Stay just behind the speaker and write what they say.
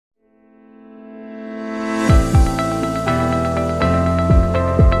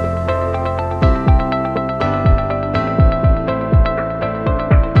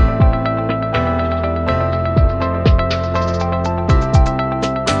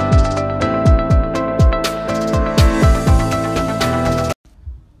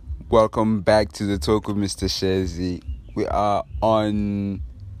Welcome back to the talk with Mr. Shezi. We are on.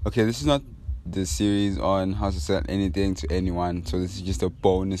 Okay, this is not the series on how to sell anything to anyone, so this is just a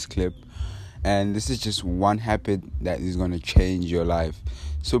bonus clip, and this is just one habit that is going to change your life.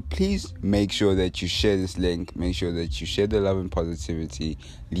 So please make sure that you share this link, make sure that you share the love and positivity,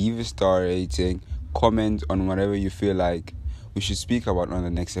 leave a star rating, comment on whatever you feel like we should speak about on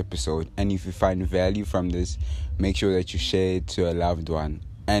the next episode. And if you find value from this, make sure that you share it to a loved one.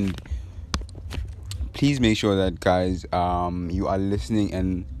 And please make sure that, guys, you are listening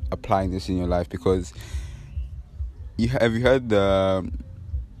and applying this in your life, because you heard the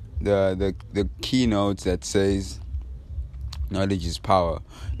keynote that says knowledge is power?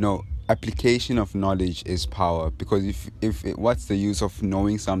 No, application of knowledge is power, because if what's the use of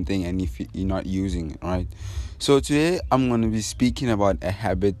knowing something and if you're not using it, right? So today I'm going to be speaking about a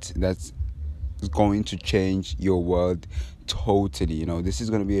habit that's going to change your world totally. This is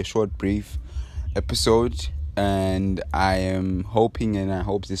going to be a short, brief episode, and I am hoping and I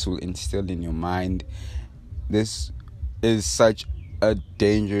hope this will instill in your mind. This is such a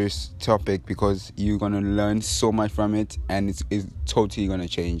dangerous topic because you're going to learn so much from it, and it's totally going to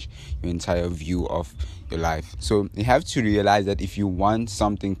change your entire view of your life. So you have to realize that if you want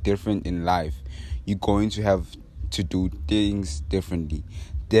something different in life, you're going to have to do things differently.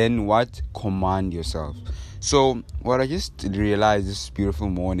 Then what? Command yourself. So what I just realized this beautiful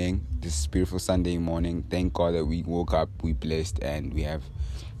morning, this beautiful Sunday morning, thank God that we woke up, we blessed, and we have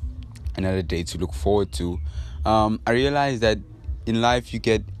another day to look forward to. I realized that in life you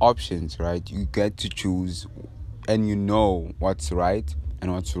get options, right? You get to choose, and you know what's right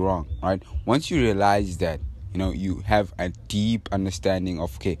and what's wrong, right? Once you realize that, you have a deep understanding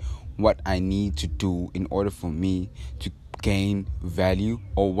of, okay, what I need to do in order for me to gain value,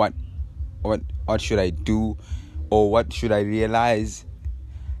 or what should I do, or what should I realize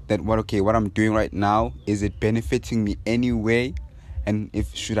that what I'm doing right now, is it benefiting me anyway, and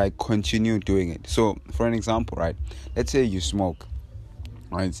if should I continue doing it? So for an example, right, let's say you smoke,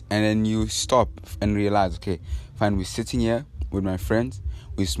 right, and then you stop and realize, okay, fine, we're sitting here with my friends,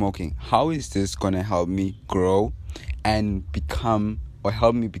 we're smoking. How is this gonna help me grow and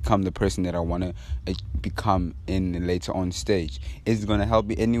help me become the person that I want to become in the later on stage? Is it going to help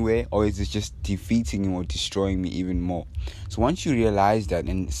me anyway, or is it just defeating me or destroying me even more? So once you realize that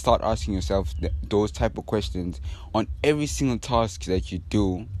and start asking yourself those type of questions on every single task that you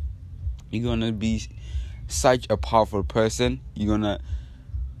do, you're going to be such a powerful person. You're going to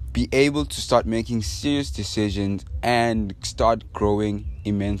be able to start making serious decisions and start growing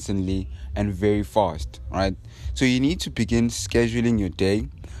immensely and very fast, right? So you need to begin scheduling your day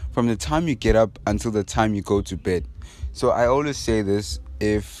from the time you get up until the time you go to bed. So I always say this,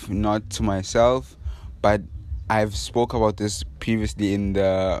 if not to myself, but I've spoke about this previously in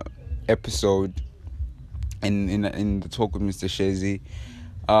the episode in the talk with Mr. Shezi.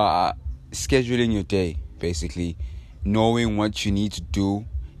 Scheduling your day, basically knowing what you need to do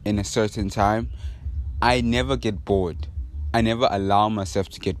in a certain time. I never get bored. I never allow myself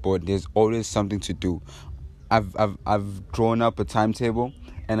to get bored. There's always something to do. I've drawn up a timetable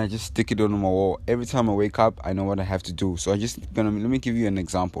and I just stick it on my wall. Every time I wake up, I know what I have to do. So let me give you an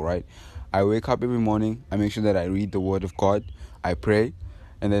example, right? I wake up every morning. I make sure that I read the Word of God. I pray,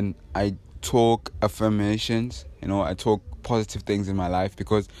 and then I talk affirmations. I talk positive things in my life,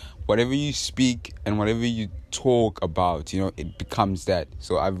 because whatever you speak and whatever you talk about, it becomes that.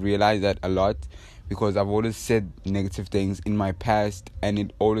 So I've realized that a lot, because I've always said negative things in my past, and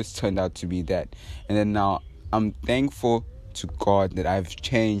it always turned out to be that. And then now I'm thankful to God that I've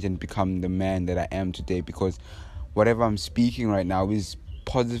changed and become the man that I am today, because whatever I'm speaking right now is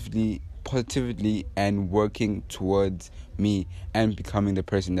positively and working towards me and becoming the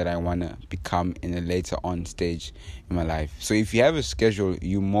person that I want to become in a later on stage in my life. So if you have a schedule,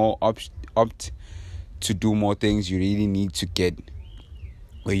 you more opt to do more things. You really need to get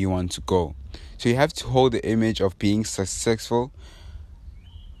where you want to go. So you have to hold the image of being successful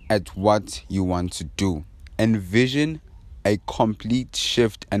at what you want to do. Envision a complete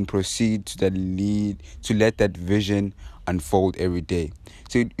shift and proceed to let that vision unfold every day.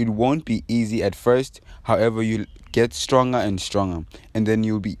 So it won't be easy at first. However, you'll get stronger and stronger, and then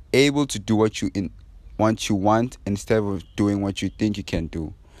you'll be able to do what you want instead of doing what you think you can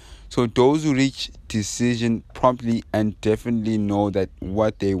do. So those who reach decision promptly and definitely know that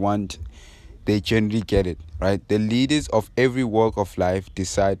what they want, they generally get it, right? The leaders of every walk of life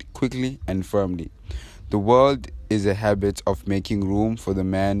decide quickly and firmly. The world is a habit of making room for the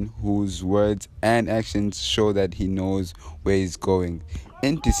man whose words and actions show that he knows where he's going.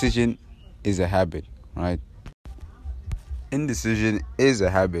 Indecision is a habit, right? Indecision is a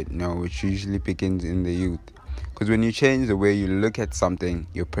habit, which usually begins in the youth. Because when you change the way you look at something,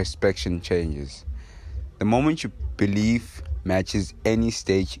 your perspective changes. The moment your belief matches any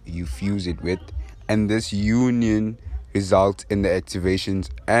stage you fuse it with, and this union results in the activations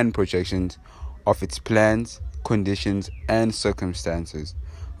and projections of its plans, conditions, and circumstances.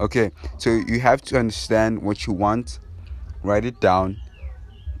 Okay, so you have to understand what you want, write it down,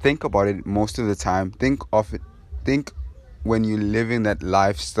 think about it most of the time, think when you're living that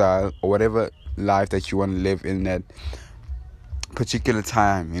lifestyle or whatever life that you want to live in that particular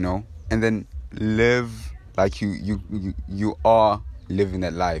time, and then live like you are living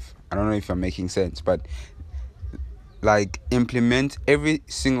that life. I don't know if I'm making sense, but like implement every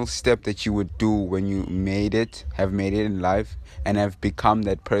single step that you would do when you have made it in life and have become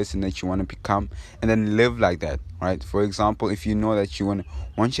that person that you want to become, and then live like that, right? For example, if you know that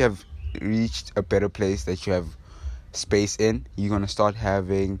once you have reached a better place that you have space in, you're going to start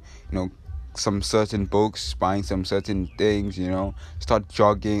having some certain books, buying some certain things, start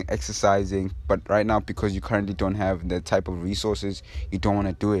jogging, exercising. But right now, because you currently don't have the type of resources, you don't want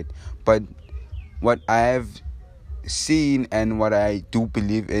to do it. But what I have seen and what I do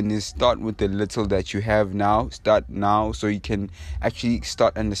believe in is start with the little that you have now. Start now so you can actually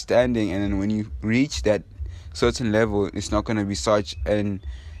start understanding, and then when you reach that certain level, it's not going to be such a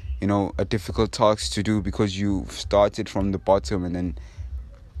difficult task to do, because you started from the bottom and then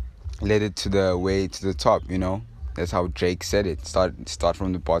led it to the way to the top. That's how Drake said it. Start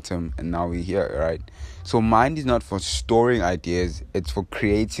from the bottom, and now we're here, right? So mind is not for storing ideas, it's for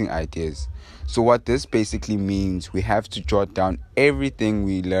creating ideas. So what this basically means, we have to jot down everything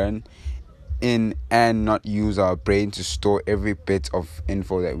we learn in and not use our brain to store every bit of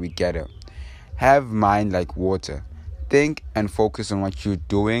info that we gather. Have mind like water. Think and focus on what you're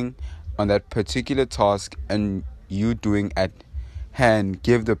doing on that particular task, and you doing at hand.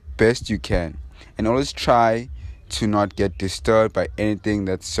 Give the best you can, and always try to not get disturbed by anything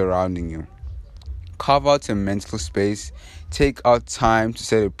that's surrounding you. Carve out a mental space. Take out time to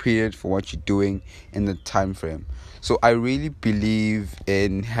set a period for what you're doing in the time frame. So I really believe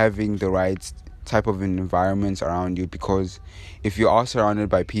in having the right type of environments around you, because if you are surrounded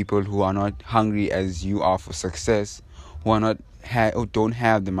by people who are not hungry as you are for success, who are not who don't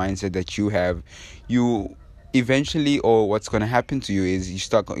have the mindset that you have, you eventually, or what's going to happen to you is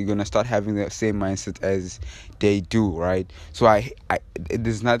you're going to start having the same mindset as they do, right? So I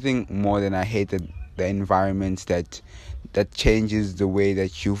there's nothing more than I hate the environments that changes the way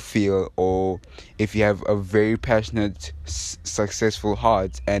that you feel, or if you have a very passionate, successful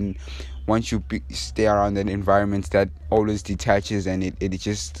heart, and once you stay around an environment that always detaches and it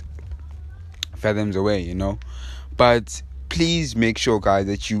just fathoms away, But please make sure, guys,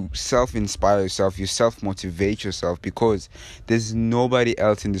 that you self-inspire yourself, you self-motivate yourself, because there's nobody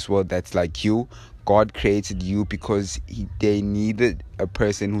else in this world that's like you. God created you because they needed a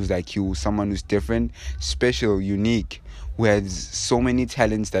person who's like you, someone who's different, special, unique, who has so many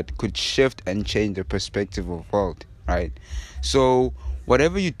talents that could shift and change the perspective of the world, right? So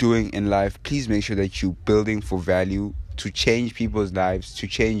whatever you're doing in life, please make sure that you're building for value, to change people's lives, to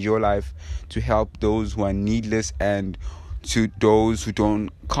change your life, to help those who are needless, and to those who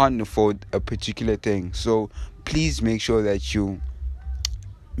can't afford a particular thing. So please make sure that you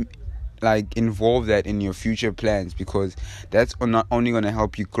involve that in your future plans, because that's not only going to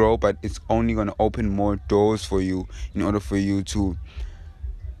help you grow, but it's only going to open more doors for you in order for you to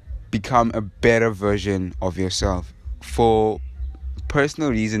become a better version of yourself. For personal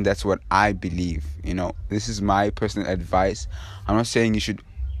reason, that's what I believe. This is my personal advice. I'm not saying you should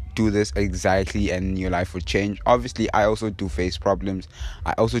do this exactly and your life will change. Obviously, I also do face problems.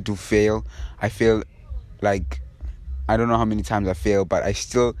 I also do fail. I fail I don't know how many times I fail, but I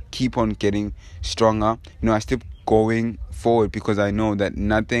still keep on getting stronger. I still going forward, because I know that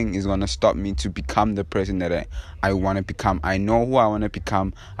nothing is going to stop me to become the person that I want to become. I know who I want to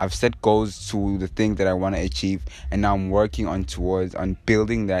become. I've set goals to the thing that I want to achieve, and now I'm working on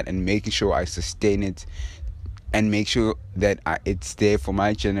building that and making sure I sustain it, and make sure that it's there for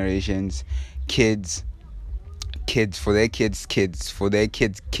my generations, kids for their kids, for their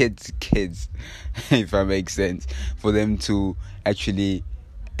kids, if that makes sense, for them to actually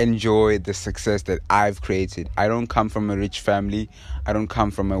enjoy the success that I've created. I don't come from a rich family. I don't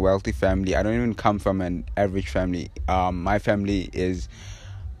come from a wealthy family. I don't even come from an average family. My family is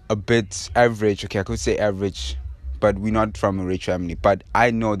a bit average. Okay, I could say average, but we're not from a rich family. But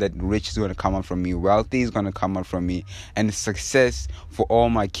I know that rich is going to come out from me, wealthy is going to come out from me, and success for all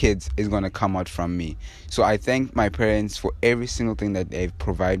my kids is going to come out from me. So I thank my parents for every single thing that they've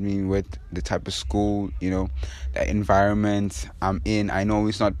provided me with, the type of school, the environment I'm in. I know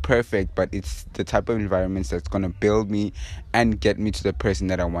it's not perfect, but it's the type of environments that's going to build me and get me to the person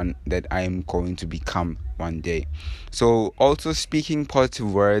that I am going to become one day. So also speaking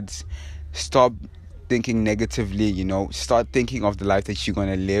positive words, stop thinking negatively, start thinking of the life that you're going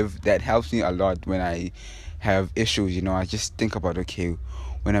to live. That helps me a lot when I have issues. I just think about, okay,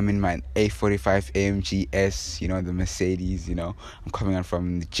 when I'm in my A45 AMG S, the Mercedes, I'm coming out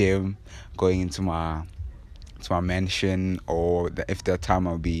from the gym, going into my mansion, or if that time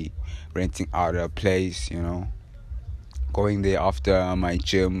I'll be renting out a place, going there after my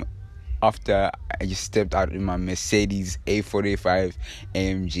gym, after I just stepped out in my Mercedes A45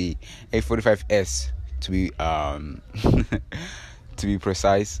 AMG, A45S to be to be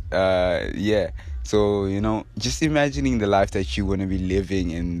precise. So just imagining the life that you want to be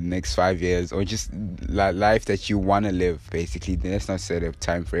living in the next 5 years, or just life that you want to live. Basically, let's not set a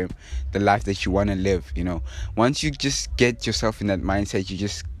time frame. The life that you want to live. Once you just get yourself in that mindset, you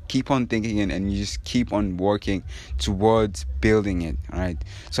just keep on thinking it, and you just keep on working towards building it. Right.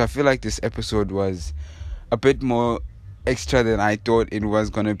 So I feel like this episode was a bit more extra than I thought it was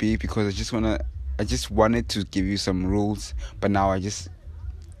gonna be, because I just wanted to give you some rules, but now I just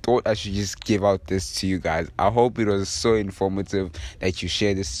thought I should just give out this to you guys. I hope it was so informative that you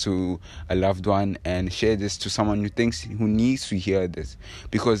share this to a loved one, and share this to someone who needs to hear this.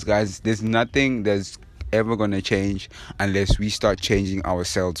 Because guys, there's nothing that's ever gonna change unless we start changing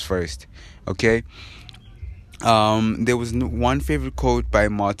ourselves first. Okay. There was one favorite quote by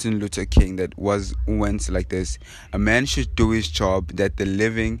Martin Luther King that went like this: "A man should do his job that the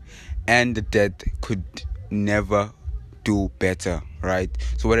living and the dead could never do better." Right?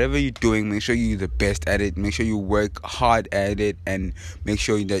 So whatever you're doing, make sure you're the best at it. Make sure you work hard at it, and make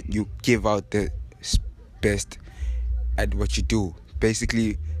sure that you give out the best at what you do.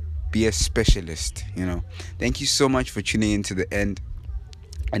 Basically, be a specialist. Thank you so much for tuning in to the end.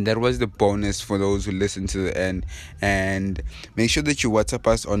 And that was the bonus for those who listen to the end. And make sure that you WhatsApp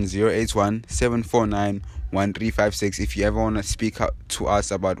us on 081-749-1356 if you ever want to speak out to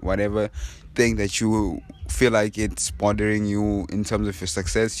us about whatever thing that you feel like it's bothering you in terms of your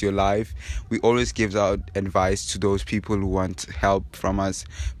success, your life. We always give out advice to those people who want help from us,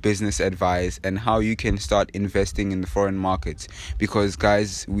 business advice, and how you can start investing in the foreign markets. Because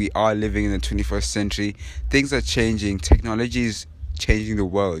guys, we are living in the 21st century. Things are changing. Technology is changing the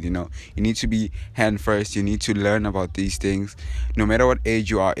world. You need to be hand first. You need to learn about these things. No matter what age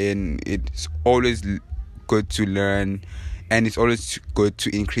you are in, it's always good to learn, and it's always good to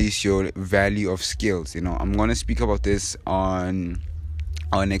increase your value of skills. I'm going to speak about this on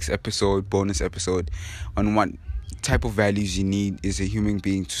our next episode, bonus episode, on what type of values you need as a human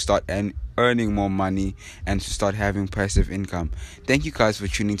being to start earning more money and to start having passive income. Thank you guys for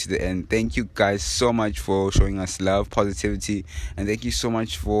tuning to the end. Thank you guys so much for showing us love, positivity, and thank you so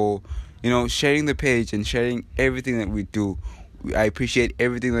much for sharing the page and sharing everything that we do. I appreciate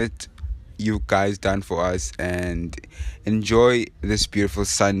everything that you guys done for us, and enjoy this beautiful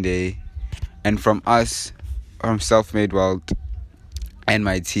Sunday. And from us, from Self-Made Wealth and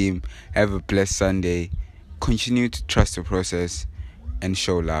my team, have a blessed Sunday. Continue to trust the process and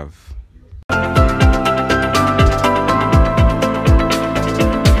show love.